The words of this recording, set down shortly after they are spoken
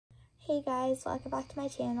Hey guys, welcome back to my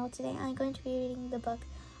channel. Today I'm going to be reading the book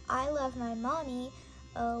I Love My Mommy,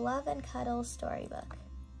 a Love and Cuddle storybook.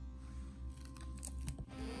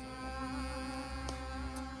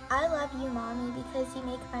 I love you, Mommy, because you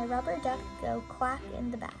make my rubber duck go quack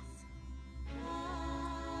in the bath.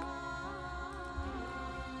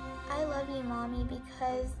 I love you, Mommy,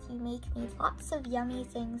 because you make me lots of yummy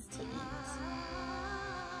things to eat.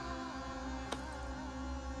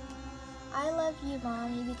 I love you,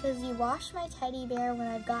 Mommy, because you wash my teddy bear when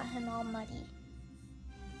I've got him all muddy.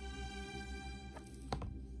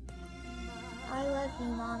 I love you,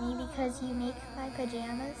 Mommy, because you make my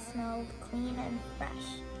pajamas smell clean and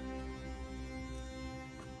fresh.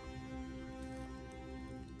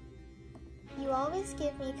 You always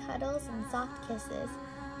give me cuddles and soft kisses.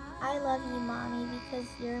 I love you, Mommy, because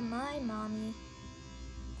you're my mommy.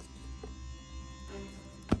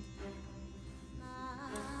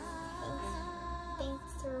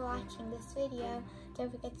 Thanks for watching this video.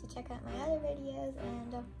 Don't forget to check out my other videos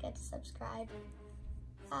and don't forget to subscribe.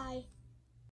 Bye.